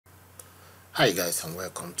Hi guys, and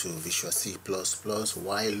welcome to Visual C++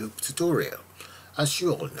 while loop tutorial. As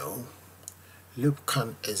you all know, loop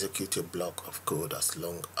can execute a block of code as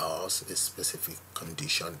long as a specific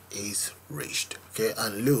condition is reached. Okay,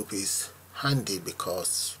 and loop is handy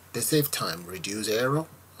because they save time, reduce error,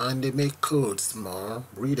 and they make codes more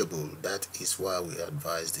readable. That is why we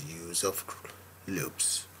advise the use of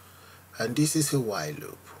loops. And this is a while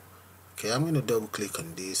loop. Okay, I'm going to double click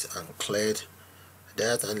on this and clear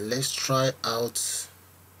that, and let's try out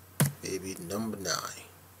maybe number 9.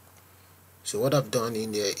 So what I've done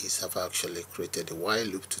in there is I've actually created a while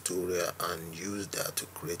loop tutorial and used that to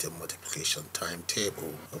create a multiplication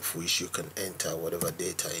timetable, of which you can enter whatever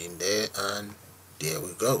data in there, and there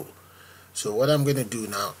we go. So what I'm going to do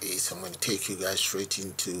now is I'm going to take you guys straight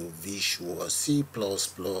into Visual C++,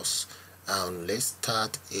 and let's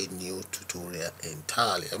start a new tutorial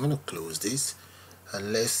entirely. I'm going to close this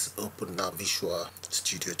and let's open now Visual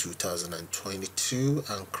Studio 2022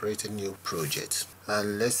 and create a new project,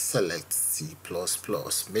 and let's select C++.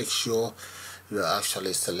 Make sure you're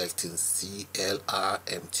actually selecting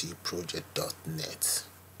clrmtproject.net.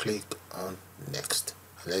 Click on next.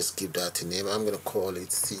 Let's give that a name. I'm going to call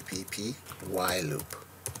it CPP while loop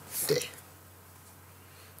there,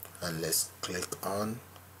 and let's click on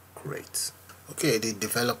create. Okay, the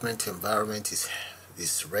development environment is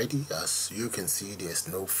ready. As you can see, there's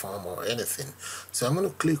no form or anything, so I'm going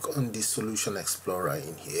to click on the Solution Explorer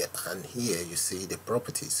in here, and here you see the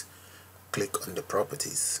properties. Click on the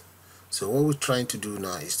properties. So what we're trying to do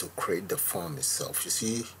now is to create the form itself. You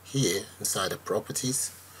see here inside the properties,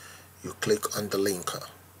 you click on the linker,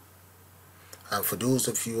 and for those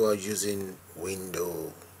of you who are using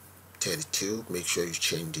Windows 32, make sure you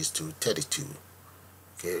change this to 32.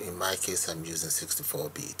 Okay, in my case I'm using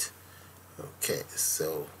 64-bit. Okay,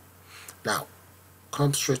 so now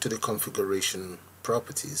come straight to the configuration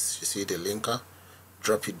properties. You see the linker,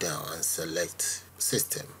 drop it down and select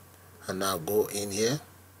system, and now go in here.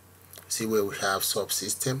 See where we have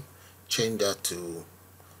subsystem, change that to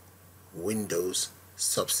Windows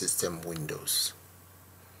subsystem Windows.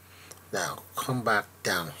 Now come back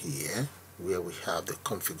down here where we have the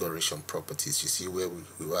configuration properties. You see where we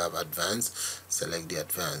have advanced, select the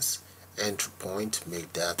advanced. Entry point,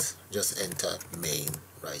 make that, just enter main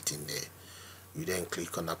right in there. You then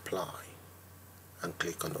click on apply and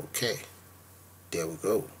click on OK. There we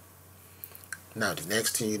go. Now the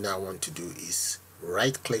next thing you now want to do is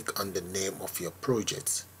right click on the name of your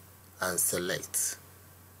project and select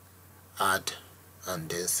add, and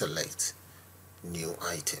then select new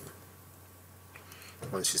item.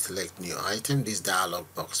 Once you select new item, this dialog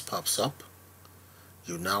box pops up.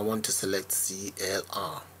 You now want to select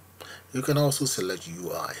CLR. You can also select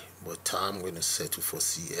UI, but I'm going to settle for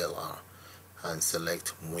CLR and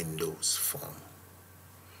select Windows Form.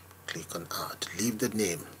 Click on add. Leave the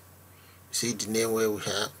name. See the name where we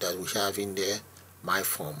have in there, my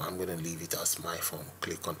form. I'm going to leave it as my form.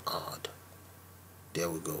 Click on add. There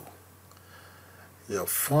we go. Your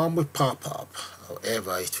form will pop up,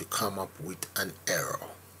 however it will come up with an error.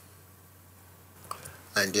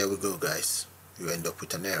 And there we go guys, you end up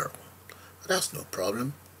with an error. But that's no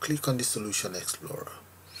problem. Click on the Solution Explorer.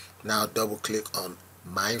 Now double click on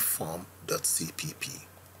myform.cpp.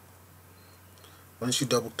 Once you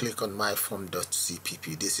double click on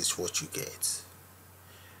myform.cpp, this is what you get.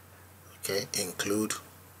 Okay, include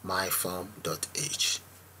myform.h.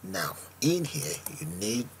 Now in here you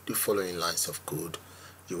need the following lines of code.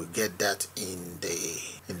 You will get that in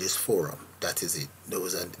this forum. That is it.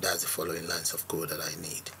 That's the following lines of code that I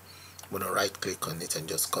need. I'm going to right click on it and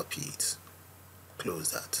just copy it. Close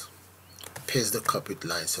that. Paste the copied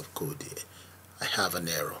lines of code here. I have an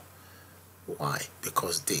error. Why?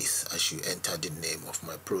 Because this, as you enter the name of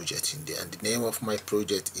my project in there, and the name of my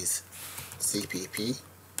project is CPP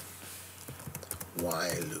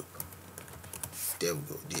while loop. There we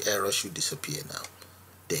go. The error should disappear now.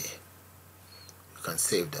 There. You can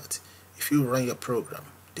save that. If you run your program,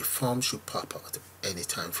 the form should pop out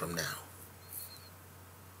anytime from now.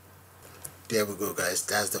 There we go guys,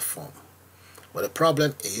 that's the form. But the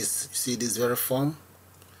problem is, you see this very form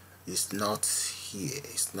is not here.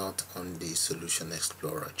 It's not on the Solution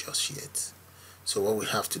Explorer just yet. So what we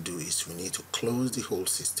have to do is we need to close the whole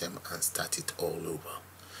system and start it all over.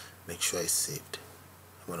 Make sure it's saved.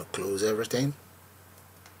 I'm going to close everything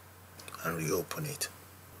and reopen it.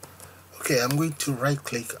 Okay, I'm going to right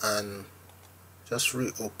click and just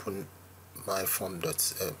reopen my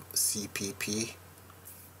form.cpp.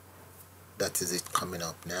 That is it coming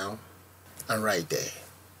up now, and right there.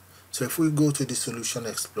 So if we go to the Solution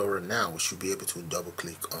Explorer now, we should be able to double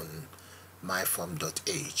click on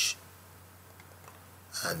myform.h,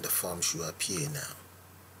 and the form should appear now.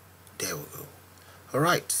 There we go.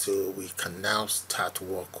 Alright, so we can now start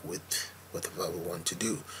work with whatever we want to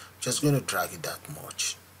do. Just going to drag it that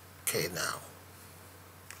much. Okay, now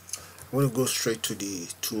I'm going to go straight to the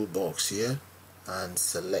toolbox here and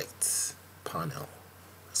select panel.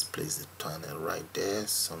 Let's place the panel right there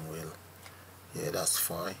somewhere. Yeah, that's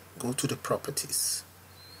fine. Go to the properties,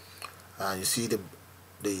 and you see the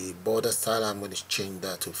border style. I'm going to change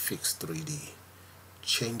that to fixed 3D.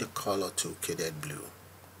 Change the color to caded blue.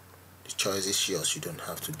 The choice is yours. You don't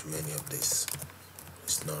have to do any of this.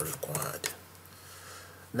 It's not required.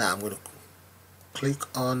 Now I'm going to click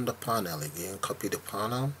on the panel again, copy the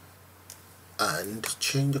panel, and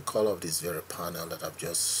change the color of this very panel that I've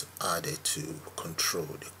just added to control.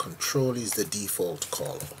 The control is the default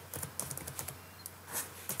color.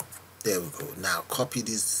 There we go. Now copy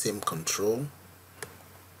this same control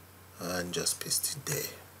and just paste it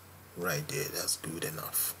there. Right there, that's good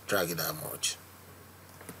enough. Drag it that much.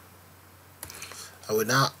 I will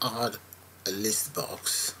now add a list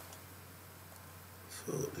box.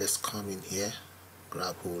 So let's come in here,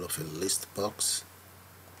 grab hold of a list box,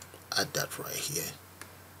 add that right here,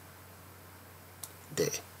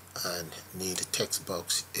 there, and need a text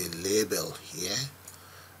box, a label here,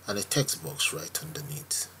 and a text box right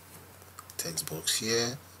underneath. Text box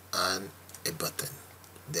here and a button.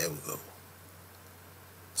 There we go.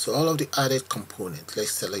 So all of the added components,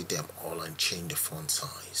 let's select them all and change the font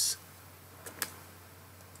size.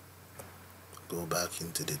 Go back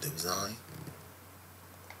into the design,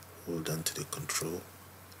 hold on to the control,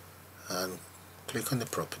 and click on the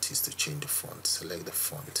properties to change the font. Select the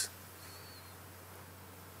font,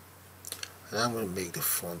 and I'm going to make the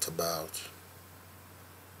font about,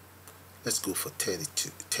 let's go for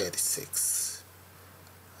 36,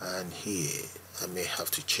 and here I may have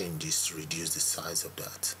to change this to reduce the size of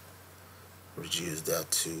that. Reduce that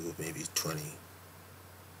to maybe 20.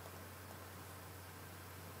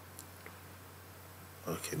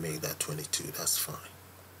 Okay, make that 22, that's fine.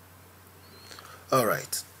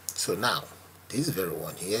 Alright, so now this very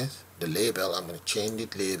one here, the label, I'm going to change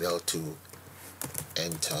the label to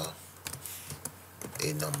enter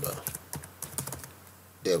a number.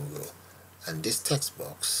 There we go. And this text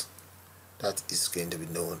box, that is going to be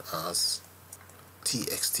known as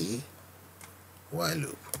txt while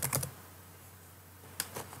loop.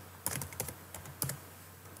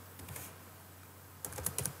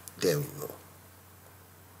 There we go.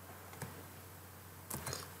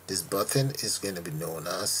 This button is going to be known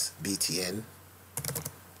as btn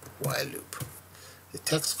while loop. The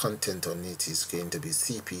text content on it is going to be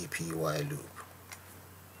cpp while loop,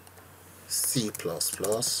 C++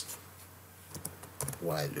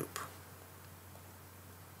 while loop.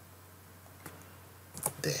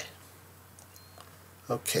 There.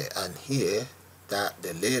 Okay, and here that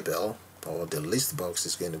the label or the list box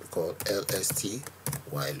is going to be called lst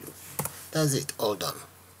while loop. That's it, all done.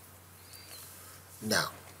 Now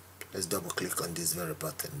let's double click on this very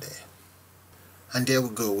button there, and there we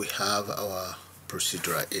go. We have our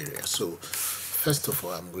procedural area. So first of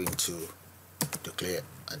all, I'm going to declare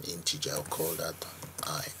an integer. I'll call that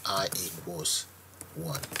I equals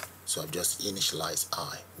 1. So I've just initialized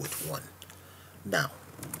I with 1. Now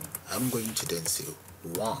I'm going to then say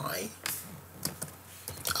y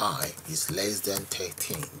I is less than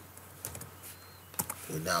 13.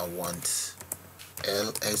 We now want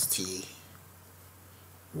lst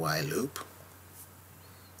while loop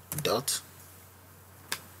dot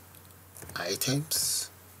items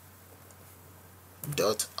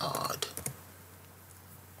dot add.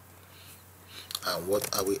 And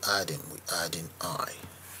what are we adding? We're adding I.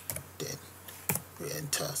 Then we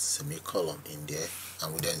enter semicolon in there,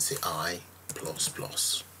 and we then say I plus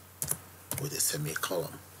plus with a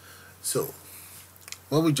semicolon. So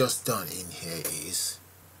what we just done in here is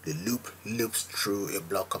the loop loops through a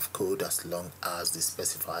block of code as long as the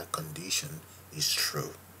specified condition is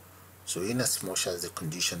true. So in as much as the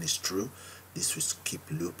condition is true, this will keep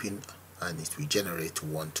looping and it will generate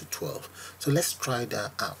 1 to 12. So let's try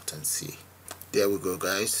that out and see. There we go,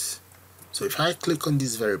 guys. So if I click on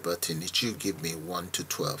this very button, it should give me 1 to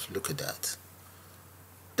 12. Look at that.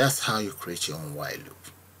 That's how you create your own while loop.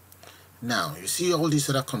 Now you see all these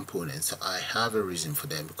other components. I have a reason for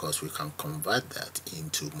them, because we can convert that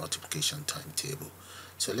into multiplication timetable.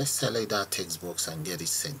 So let's select that text box and get it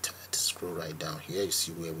centered. Scroll right down here, you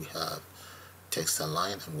see where we have text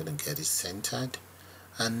align. I'm going to get it centered,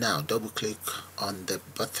 and now double click on the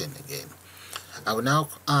button again. I will now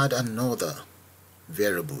add another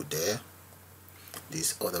variable there.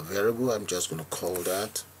 This other variable, I'm just going to call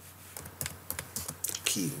that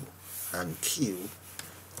q, and q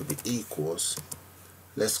will be equals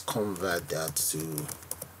let's convert that to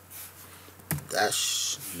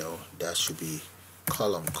dash. No, that should be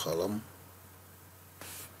column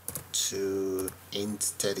to int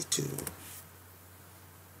 32.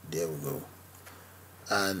 There we go.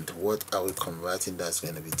 And what are we converting? That's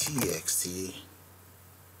going to be txt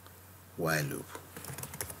while loop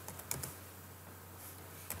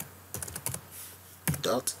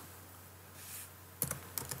dot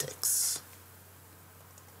text.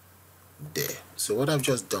 There. So what I've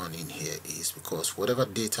just done in here is, because whatever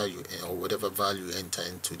data you or whatever value you enter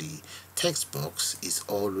into the text box is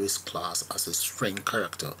always classed as a string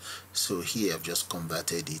character, so here I've just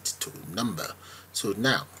converted it to number. So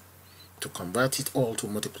now to convert it all to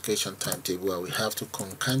multiplication timetable, we have to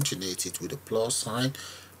concatenate it with a plus sign.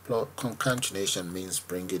 Concatenation means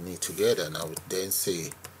bringing it together, and I would then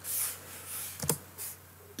say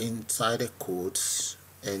inside the quotes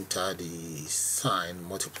enter the sign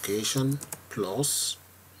multiplication plus,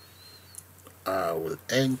 I will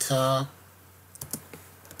enter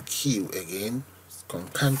Q again,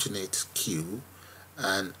 concatenate Q,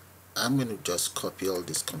 and I'm going to just copy all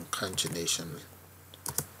this concatenation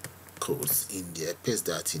codes in there, paste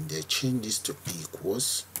that in there, change this to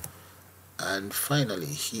equals, and finally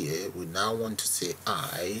here we now want to say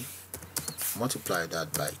I multiply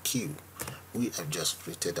that by Q. We have just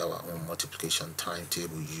created our own multiplication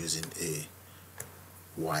timetable using a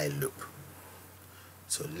while loop.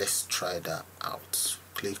 So let's try that out.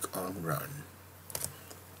 Click on run.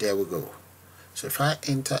 There we go. So if I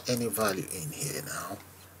enter any value in here now,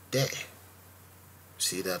 there,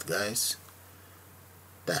 see that, guys?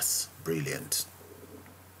 That's brilliant.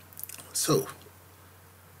 So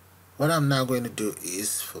what I'm now going to do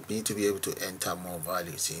is, for me to be able to enter more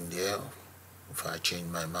values in there, if I change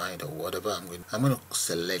my mind or whatever, I'm going to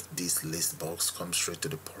select this list box, come straight to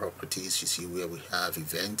the properties, you see where we have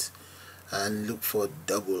event, and look for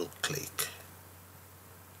double click.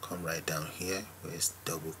 Come right down here, where's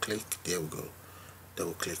double click? There we go.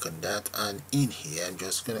 Double click on that, and in here I'm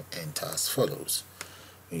just going to enter as follows.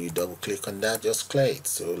 When you double click on that, just clear it.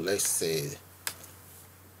 So let's say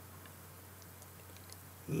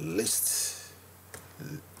list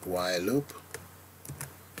while loop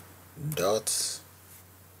dot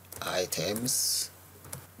items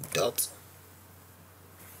dot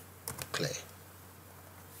clear.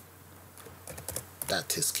 That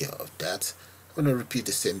takes care of that. I'm going to repeat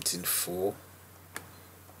the same thing for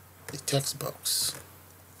the text box.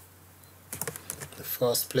 The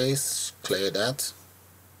first place, clear that.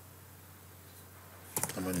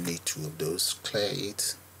 I'm going to need 2 of those. Clear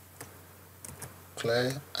it,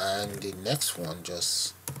 clear, and the next one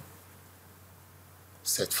just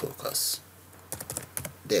set focus.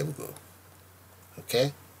 There we go.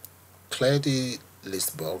 Okay, clear the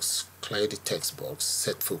list box, clear the text box,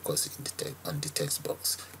 set focus in the on the text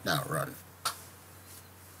box. Now run.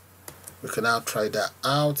 We can now try that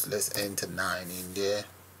out. Let's enter 9 in there.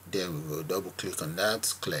 There we go. Double click on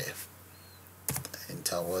that, clear.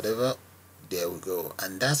 Enter whatever. There we go.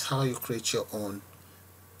 And that's how you create your own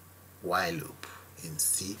while loop in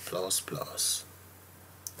C++.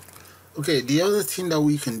 Okay, the other thing that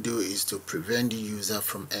we can do is to prevent the user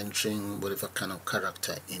from entering whatever kind of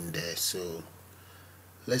character in there. So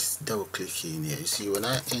let's double click in here. You see, when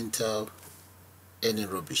I enter any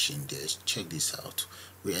rubbish in there, check this out,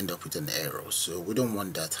 we end up with an error. So we don't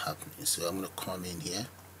want that happening. So I'm going to come in here.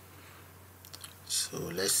 So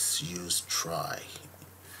let's use try.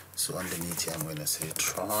 So underneath here I'm going to say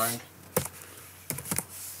try,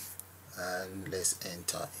 and let's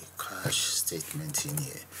enter a cache statement in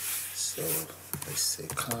here. So let's say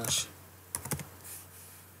cache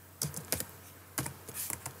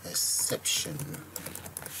exception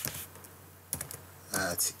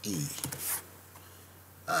at E,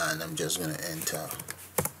 and I'm just going to enter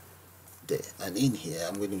there, and in here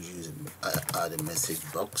I'm going to use add a message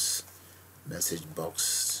box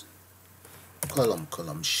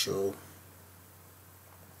column show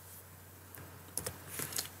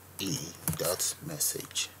E dot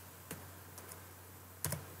message.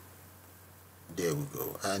 There we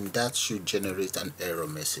go, and that should generate an error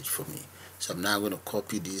message for me. So I'm now going to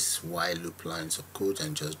copy this while loop lines of code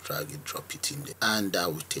and just drag it, drop it in there, and that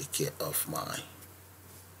will take care of my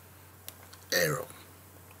error.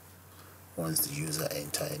 Once the user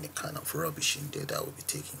enter any kind of rubbish in there, that will be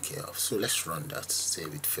taken care of. So let's run that.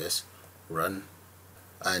 Save it first, run,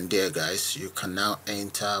 and there, guys, you can now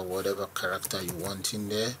enter whatever character you want in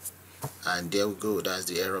there, and there we go. That's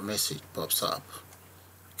the error message pops up.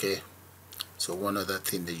 Okay, so one other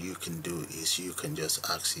thing that you can do is you can just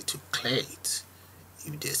ask it to clear it.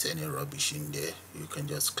 If there's any rubbish in there, you can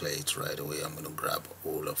just clear it right away. I'm going to grab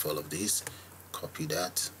all of this, copy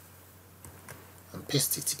that and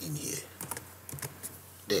paste it in here.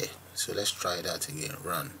 There. So let's try that again.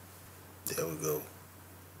 Run. There we go.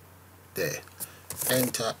 There.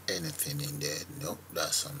 Enter anything in there. No,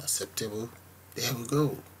 that's unacceptable. There we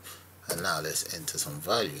go. And now let's enter some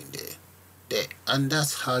value in there. There. And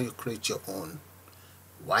that's how you create your own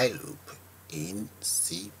while loop in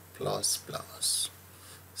C++.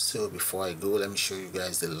 So before I go, let me show you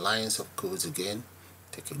guys the lines of codes again.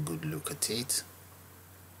 Take a good look at it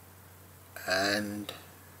and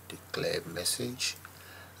declare message.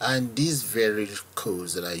 And these very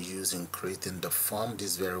codes that I use in creating the form,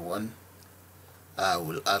 this very one, I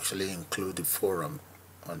will actually include the forum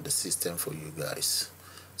on the system for you guys.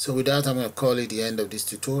 So with that, I'm going to call it the end of this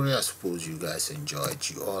tutorial. I suppose you guys enjoyed.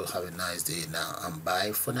 You all have a nice day now, and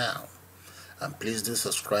bye for now. And please do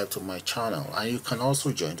subscribe to my channel, and you can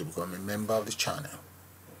also join to become a member of the channel.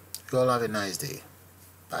 You all have a nice day.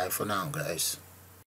 Bye for now, guys.